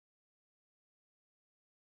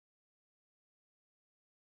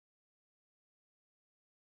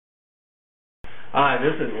Hi,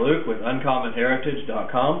 this is Luke with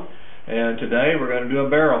UncommonHeritage.com, and today we're going to do a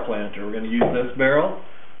barrel planter. We're going to use this barrel.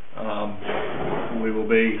 We will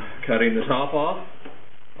be cutting the top off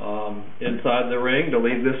inside the ring to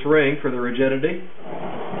leave this ring for the rigidity.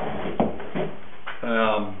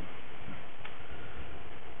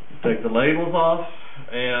 Take the labels off,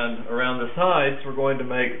 and around the sides we're going to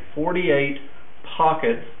make 48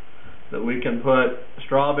 pockets that we can put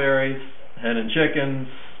strawberries, hen and chickens,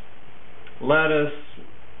 lettuce.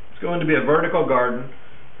 It's going to be a vertical garden.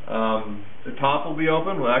 The top will be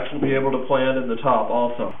open. We'll actually be able to plant in the top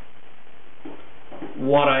also.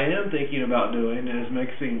 What I am thinking about doing is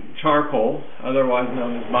mixing charcoal, otherwise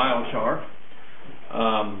known as biochar,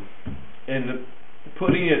 and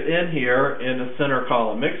putting it in here in the center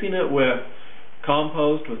column, mixing it with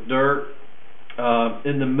compost, with dirt.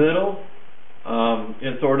 In the middle,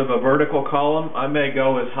 in sort of a vertical column, I may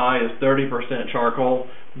go as high as 30% charcoal,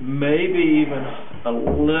 maybe even a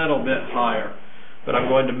little bit higher. But I'm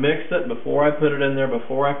going to mix it before I put it in there,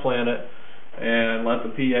 before I plant it, and let the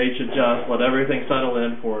pH adjust, let everything settle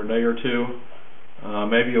in for a day or two,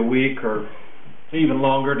 maybe a week or even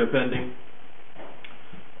longer depending.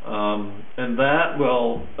 And that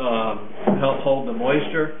will help hold the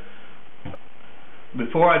moisture.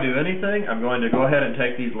 Before I do anything, I'm going to go ahead and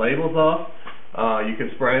take these labels off. You can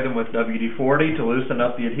spray them with WD-40 to loosen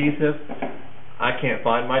up the adhesive. I can't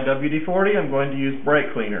find my WD-40. I'm going to use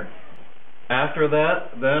brake cleaner. After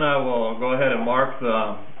that, then I will go ahead and mark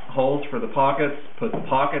the holes for the pockets, put the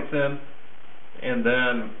pockets in, and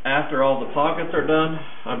then after all the pockets are done,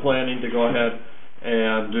 I'm planning to go ahead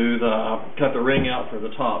and cut the ring out for the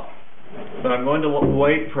top. But I'm going to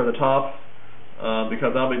wait for the top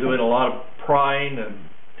because I'll be doing a lot of prying and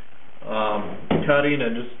cutting,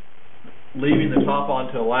 and just leaving the top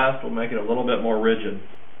on till last will make it a little bit more rigid.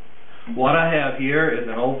 What I have here is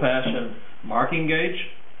an old-fashioned marking gauge.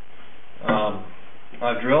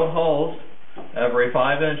 I've drilled holes every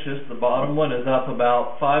 5 inches. The bottom one is up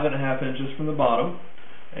about 5.5 inches from the bottom,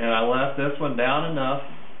 and I left this one down enough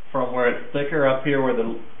from where it's thicker up here where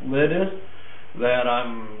the lid is that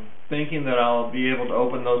I'm thinking that I'll be able to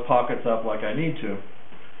open those pockets up like I need to.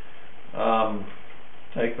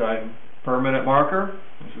 Take my permanent marker,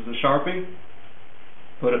 this is a Sharpie,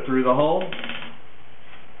 put it through the hole,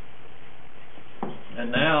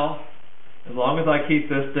 and now, as long as I keep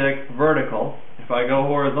this stick vertical, if I go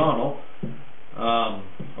horizontal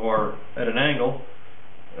or at an angle,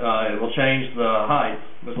 it will change the height.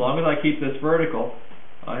 But as long as I keep this vertical,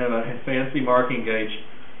 I have a fancy marking gauge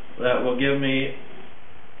that will give me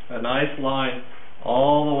a nice line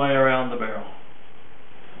all the way around the barrel.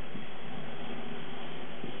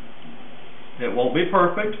 It won't be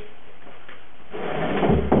perfect.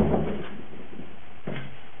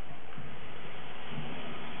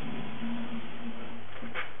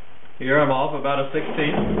 Here I'm off about a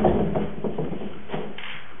 16th.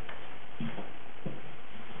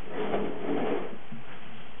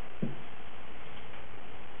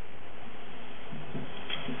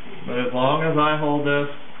 But as long as I hold this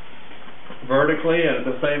vertically and at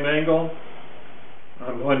the same angle,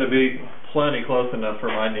 I'm going to be plenty close enough for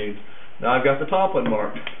my needs. Now I've got the top one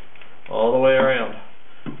marked all the way around.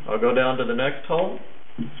 I'll go down to the next hole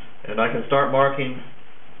and I can start marking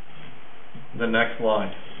the next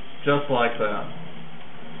line, just like that.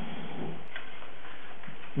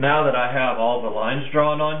 Now that I have all the lines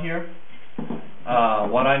drawn on here,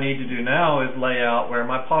 what I need to do now is lay out where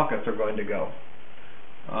my pockets are going to go.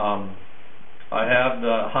 I have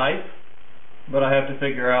the height, but I have to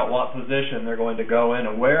figure out what position they're going to go in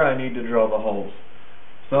and where I need to drill the holes.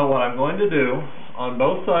 So what I'm going to do, on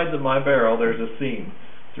both sides of my barrel there's a seam.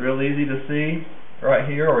 It's real easy to see right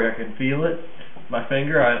here, or I can feel it. My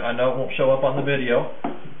finger, I know it won't show up on the video,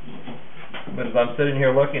 but as I'm sitting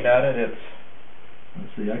here looking at it, it's,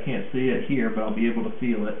 let's see, I can't see it here, but I'll be able to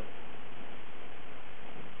feel it.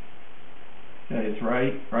 Okay, it's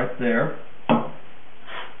right there.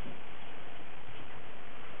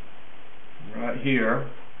 Right here.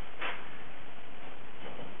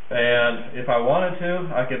 And if I wanted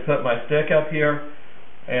to, I could put my stick up here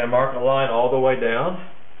and mark a line all the way down.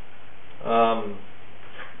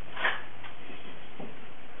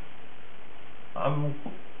 I'm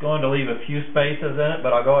going to leave a few spaces in it,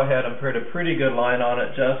 but I'll go ahead and put a pretty good line on it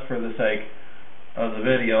just for the sake of the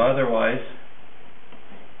video. Otherwise,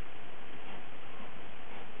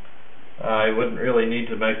 I wouldn't really need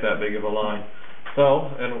to make that big of a line.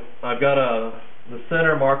 So, and I've got the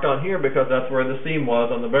center marked on here because that's where the seam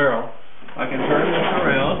was on the barrel. I can turn this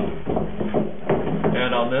around,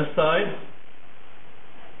 and on this side,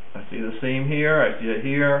 I see the seam here, I see it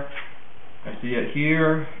here, I see it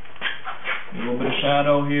here, A little bit of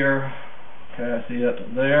shadow here. Okay, I see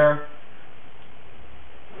it there. A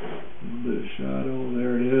little bit of shadow,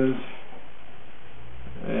 there it is.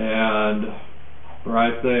 And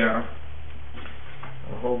right there.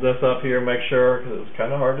 I'll hold this up here, make sure, because it's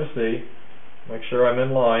kind of hard to see. Make sure I'm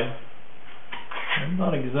in line.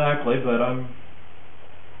 Not exactly, but I'm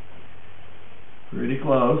pretty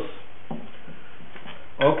close.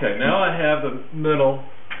 Okay, now I have the middle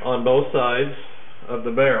on both sides of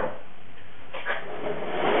the barrel.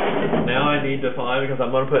 Now I need to find, because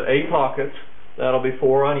I'm going to put 8 pockets, that'll be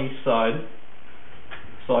 4 on each side.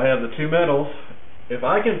 So I have the 2 middles. If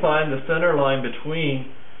I can find the center line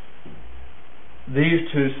between these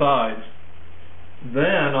 2 sides,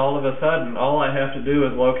 then all of a sudden all I have to do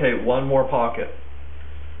is locate 1 more pocket.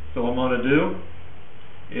 So what I'm going to do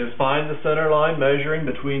is find the center line measuring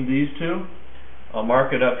between these 2. I'll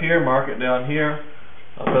mark it up here, mark it down here.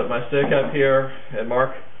 I'll put my stick up here and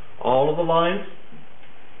mark all of the lines.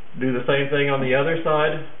 Do the same thing on the other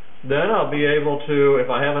side. Then I'll be able to, if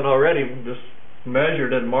I haven't already just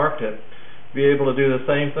measured and marked it, be able to do the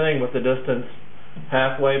same thing with the distance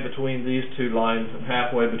halfway between these 2 lines and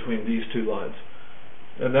halfway between these 2 lines.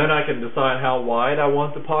 And then I can decide how wide I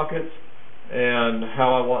want the pockets and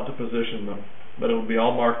how I want to position them. But it will be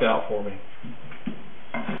all marked out for me.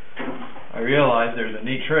 I realize there's a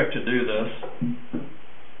neat trick to do this.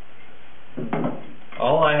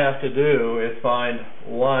 All I have to do is find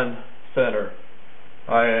 1 center.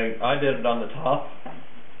 I did it on the top.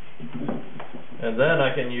 And then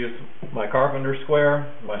I can use my carpenter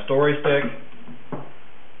square, my story stick,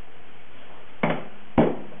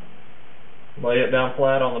 lay it down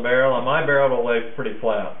flat on the barrel, and my barrel will lay pretty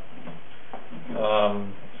flat.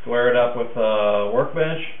 Square it up with a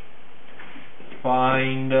workbench,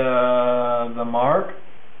 find the mark.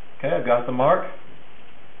 Okay, I've got the mark.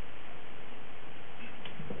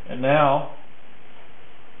 And now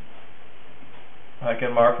I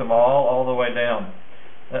can mark them all the way down.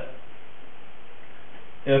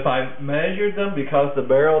 If I measured them, because the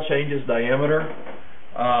barrel changes diameter,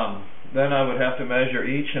 then I would have to measure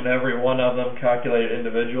each and every one of them, calculate it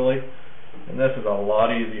individually, and this is a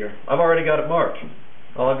lot easier. I've already got it marked.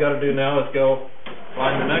 All I've got to do now is go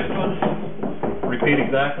find the next one, repeat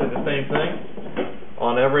exactly the same thing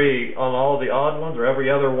on all of the odd ones, or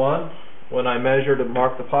every other one. When I measured and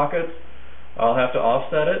marked the pockets, I'll have to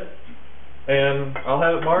offset it, and I'll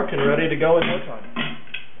have it marked and ready to go in no time.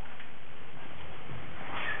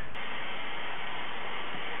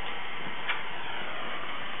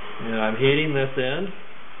 And I'm heating this end,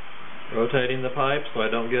 rotating the pipe so I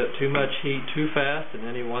don't get too much heat too fast in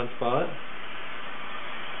any one spot.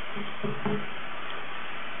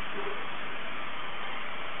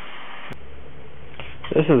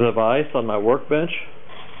 This is a vise on my workbench,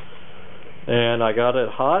 and I got it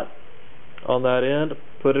hot on that end,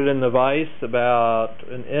 put it in the vise about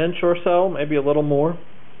 1 inch or so, maybe a little more,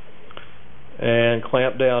 and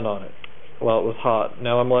clamped down on it while it was hot.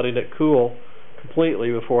 Now I'm letting it cool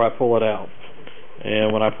completely before I pull it out.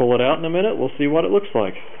 And when I pull it out in a minute, we'll see what it looks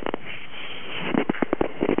like.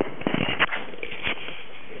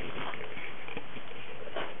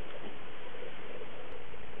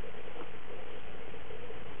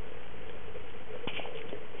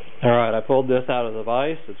 Alright, I pulled this out of the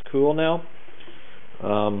vise. It's cool now.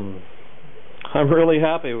 I'm really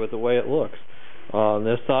happy with the way it looks. On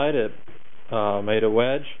this side, it made a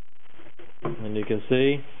wedge, and you can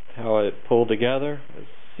see how it pulled together. It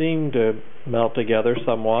seemed to melt together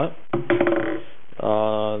somewhat.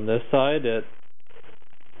 On this side, it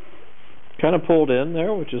kind of pulled in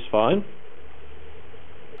there, which is fine.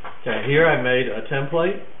 Okay, here I made a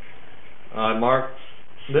template. I marked,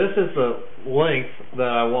 this is the length that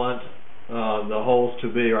I want the holes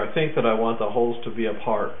to be, or I think that I want the holes to be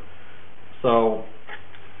apart. So,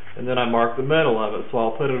 and then I marked the middle of it, so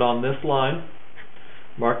I'll put it on this line,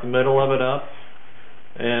 mark the middle of it up,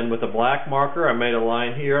 and with a black marker I made a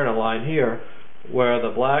line here and a line here. Where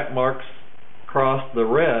the black marks cross the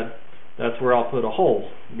red, that's where I'll put a hole.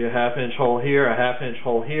 It'll be a 1/2 inch hole here, a 1/2 inch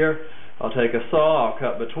hole here. I'll take a saw, I'll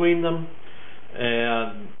cut between them,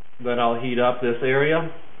 and then I'll heat up this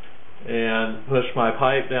area and push my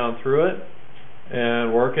pipe down through it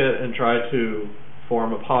and work it and try to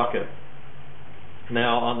form a pocket.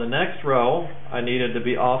 Now on the next row I need it to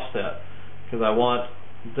be offset, because I want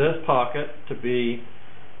this pocket to be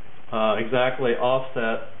exactly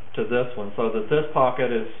offset to this one, so that this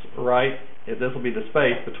pocket is right, this will be the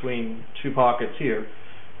space between 2 pockets here.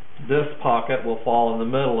 This pocket will fall in the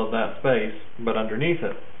middle of that space, but underneath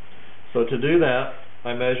it. So to do that,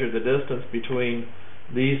 I measure the distance between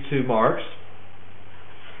these 2 marks,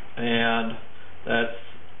 and that's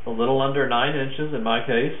a little under 9 inches in my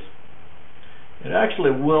case. It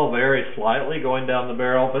actually will vary slightly going down the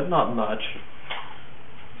barrel, but not much,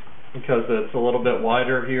 because it's a little bit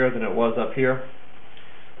wider here than it was up here.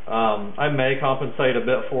 I may compensate a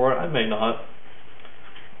bit for it, I may not,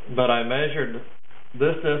 but I measured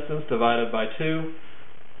this distance divided by 2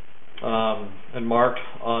 and marked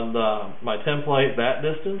on my template that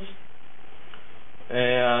distance,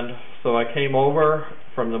 and so I came over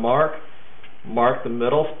from the marked the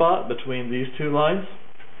middle spot between these 2 lines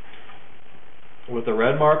with a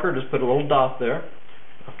red marker. Just put a little dot there.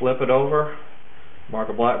 I flip it over, mark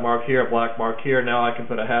a black mark here, a black mark here. Now I can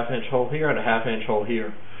put a 1/2 inch hole here and a 1/2 inch hole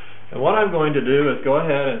here. And what I'm going to do is go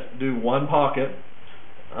ahead and do one pocket.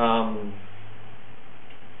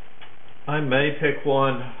 I may pick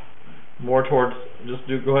one more towards,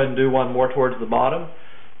 go ahead and do one more towards the bottom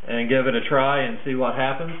and give it a try and see what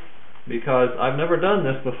happens, because I've never done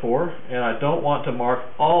this before and I don't want to mark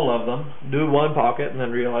all of them, do one pocket, and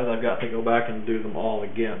then realize I've got to go back and do them all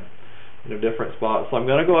again in a different spot. So I'm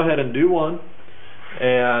going to go ahead and do one,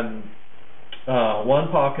 and one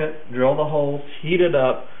pocket, drill the holes, heat it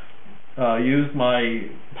up, use my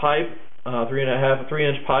pipe,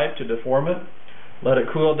 3-inch pipe, to deform it, let it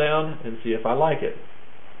cool down, and see if I like it.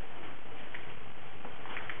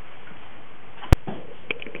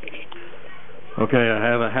 Okay, I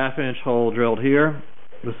have a 1/2 inch hole drilled here.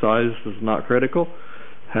 The size is not critical.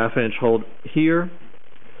 1/2 inch hole here,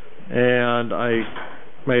 and I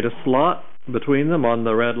made a slot between them on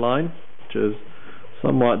the red line, which is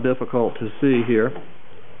somewhat difficult to see here.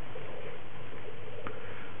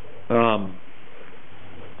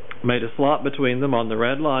 Made a slot between them on the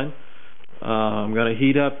red line. I'm going to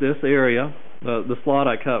heat up this area. The slot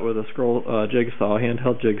I cut with a jigsaw,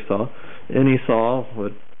 handheld jigsaw. Any saw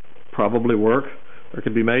would probably work, or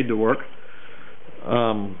could be made to work.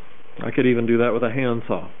 I could even do that with a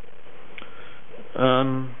handsaw.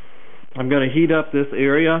 I'm going to heat up this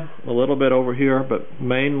area a little bit over here, but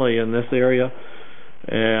mainly in this area,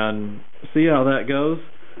 and see how that goes.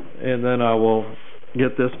 And then I will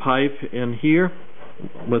get this pipe in here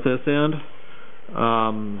with this end,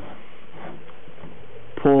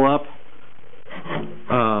 pull up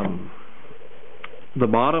the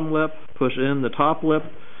bottom lip, push in the top lip,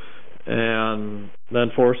 and then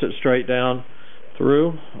force it straight down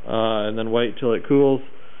through, and then wait till it cools,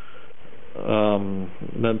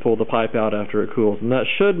 then pull the pipe out after it cools, and that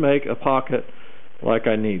should make a pocket like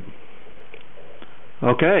I need.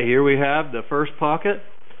 Okay, here we have the first pocket.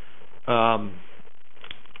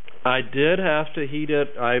 I did have to heat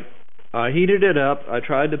it. I heated it up. I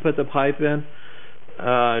tried to put the pipe in.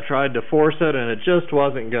 I tried to force it, and it just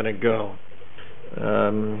wasn't going to go.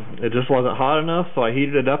 It just wasn't hot enough, so I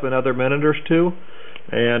heated it up another minute or 2,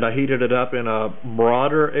 and I heated it up in a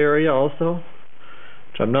broader area also,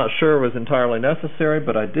 which I'm not sure was entirely necessary,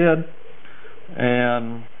 but I did,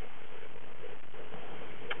 and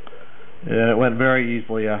it went very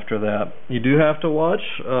easily after that. You do have to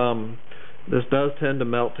watch. This does tend to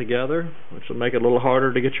melt together, which will make it a little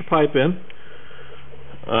harder to get your pipe in.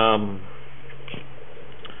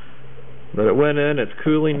 But it went in, it's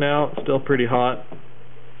cooling now, it's still pretty hot.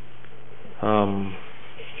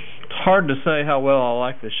 It's hard to say how well I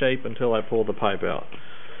like the shape until I pull the pipe out.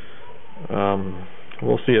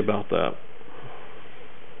 We'll see about that.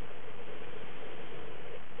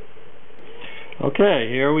 Okay,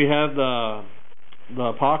 here we have the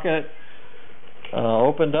pocket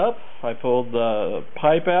opened up. I pulled the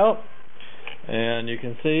pipe out, and you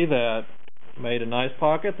can see that made a nice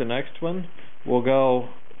pocket. The next one will go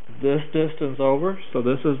this distance over, so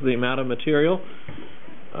this is the amount of material.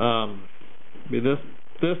 Be this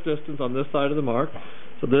distance on this side of the mark.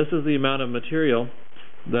 So this is the amount of material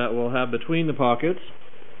that we'll have between the pockets.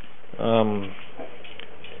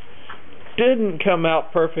 Didn't come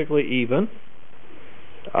out perfectly even.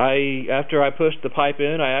 After I pushed the pipe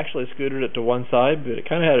in, I actually scooted it to one side, but it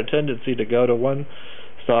kind of had a tendency to go to one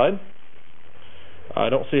side. I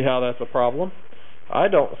don't see how that's a problem. I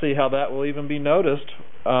don't see how that will even be noticed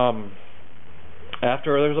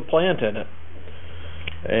after there's a plant in it.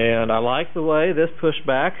 And I like the way this pushed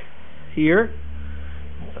back here.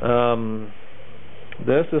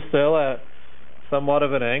 This is still at somewhat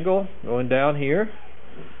of an angle going down here.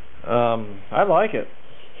 I like it.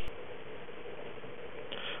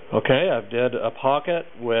 Okay, I've did a pocket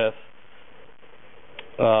with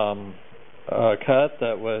a cut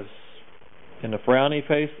that was in a frowny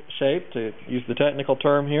face shape, to use the technical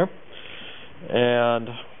term here, and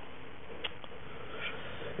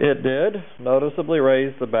it did noticeably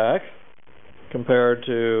raise the back compared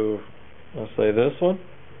to, let's say, this one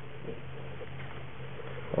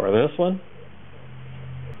or this one.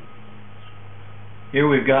 Here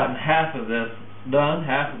we've gotten half of this done,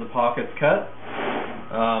 half of the pockets cut.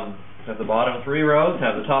 At the bottom 3 rows,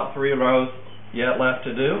 have the top 3 rows yet left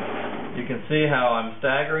to do. You can see how I'm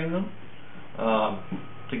staggering them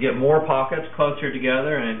to get more pockets closer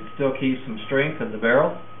together and still keep some strength in the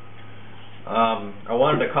barrel. I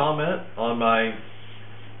wanted to comment on my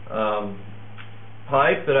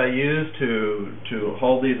pipe that I use to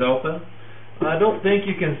hold these open. I don't think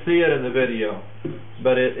you can see it in the video,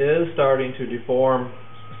 but it is starting to deform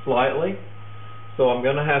slightly, so I'm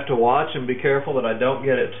going to have to watch and be careful that I don't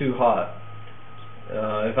get it too hot.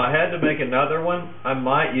 If I had to make another one, I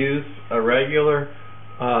might use a regular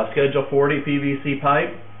Schedule 40 PVC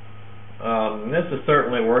pipe. This is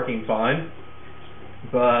certainly working fine,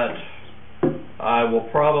 but I will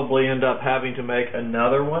probably end up having to make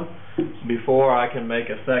another one before I can make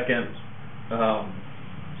a second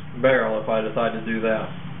barrel if I decide to do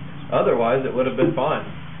that. Otherwise it would have been fine.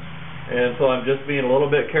 And so I'm just being a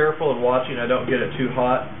little bit careful and watching I don't get it too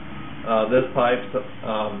hot, this pipe,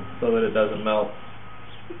 so that it doesn't melt.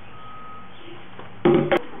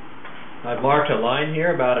 I've marked a line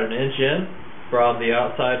here about 1 inch in from the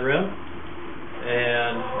outside rim,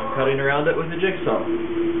 and I'm cutting around it with the jigsaw.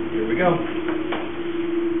 Here we go.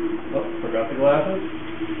 Oh, forgot the glasses.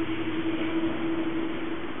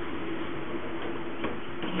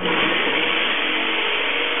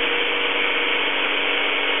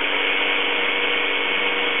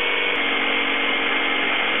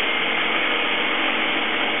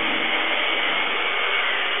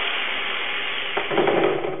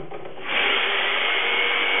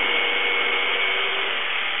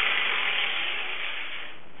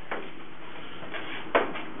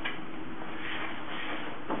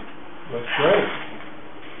 Looks great.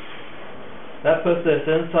 That puts this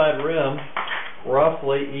inside rim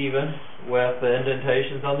roughly even with the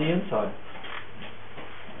indentations on the inside.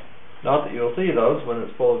 Not that you'll see those when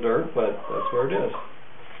it's full of dirt, but that's where it is.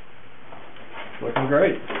 Looking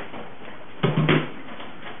great.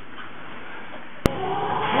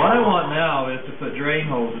 What I want now is to put drain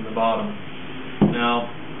holes in the bottom.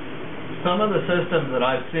 Now, some of the systems that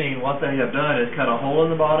I've seen, what they have done is cut a hole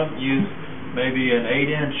in the bottom, use maybe an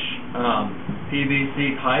 8-inch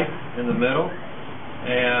PVC pipe in the middle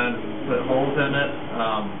and put holes in it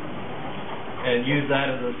and use that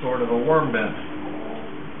as a sort of a worm vent.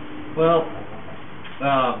 Well,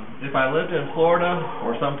 if I lived in Florida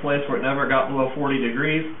or someplace where it never got below 40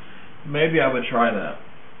 degrees, maybe I would try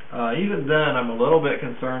that. Even then, I'm a little bit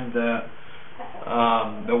concerned that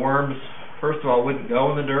the worms, first of all, wouldn't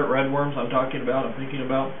go in the dirt, red worms I'm thinking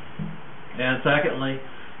about, and secondly,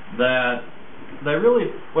 that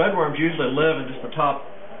redworms usually live in just the top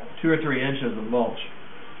 2 or 3 inches of mulch,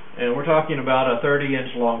 and we're talking about a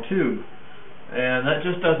 30-inch long tube, and that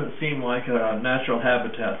just doesn't seem like a natural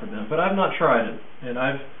habitat for them. But I've not tried it, and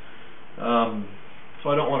so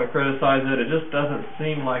I don't want to criticize it. It just doesn't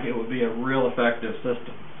seem like it would be a real effective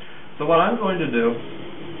system. So what I'm going to do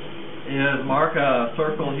is mark a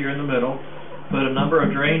circle here in the middle, put a number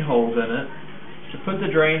of drain holes in it. To put the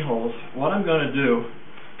drain holes, what I'm going to do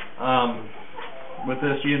with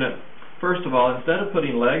this unit, first of all, instead of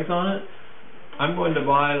putting legs on it, I'm going to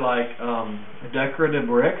buy like a decorative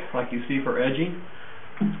brick like you see for edging.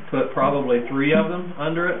 Put probably 3 of them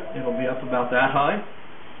under it. It'll be up about that high.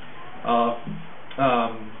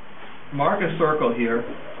 Mark a circle here,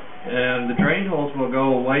 and the drain holes will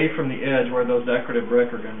go away from the edge where those decorative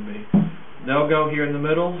brick are going to be. They'll go here in the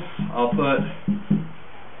middle. I'll put,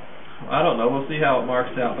 I don't know, we'll see how it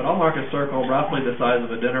marks out, but I'll mark a circle roughly the size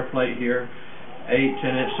of a dinner plate here,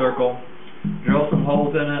 8-10-inch circle. Drill some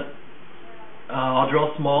holes in it. I'll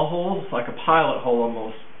drill small holes, like a pilot hole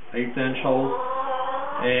almost, 1/8-inch holes,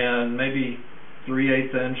 and maybe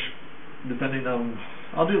 3/8 inch, depending on,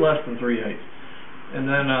 I'll do less than 3/8. And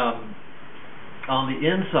then on the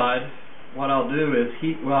inside, what I'll do is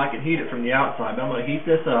I can heat it from the outside, but I'm going to heat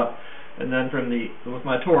this up, and then with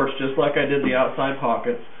my torch, just like I did the outside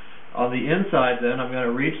pockets, on the inside then I'm going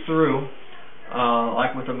to reach through,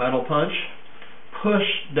 like with a metal punch, push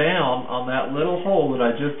down on that little hole that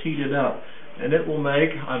I just heated up, and it will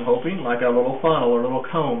make, I'm hoping, like a little funnel or a little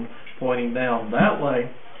cone pointing down. That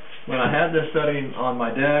way, when I have this setting on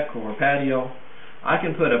my deck or patio, I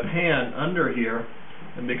can put a pan under here,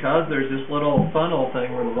 and because there's this little funnel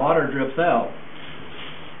thing where the water drips out,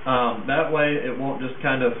 that way it won't just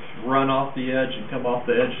kind of run off the edge and come off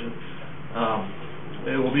the edge.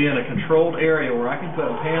 It will be in a controlled area where I can put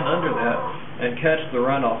a pan under that and catch the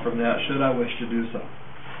runoff from that should I wish to do so.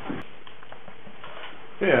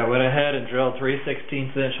 Yeah, I went ahead and drilled 3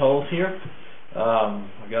 16-inch holes here. I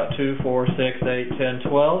got 2, 4, 6, 8, 10,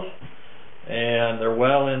 12. and they're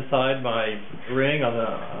well inside my ring on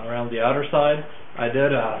around the outer side. I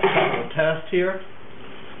did a test here.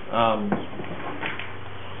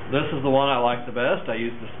 This is the one I like the best. I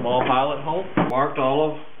used the small pilot hole.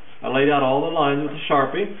 I laid out all the lines with a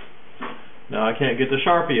Sharpie. Now I can't get the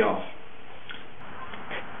Sharpie off.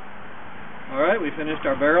 Alright, we finished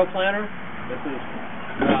our barrel planter. This is,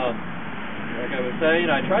 like I was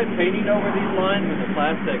saying, I tried painting over these lines with a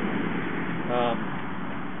plastic,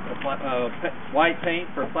 white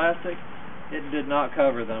paint for plastic. It did not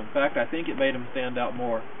cover them. In fact, I think it made them stand out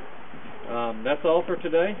more. That's all for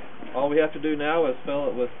today. All we have to do now is fill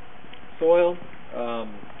it with soil,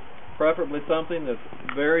 preferably something that's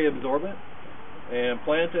very absorbent, and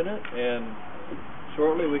plant in it, and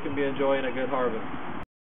shortly we can be enjoying a good harvest.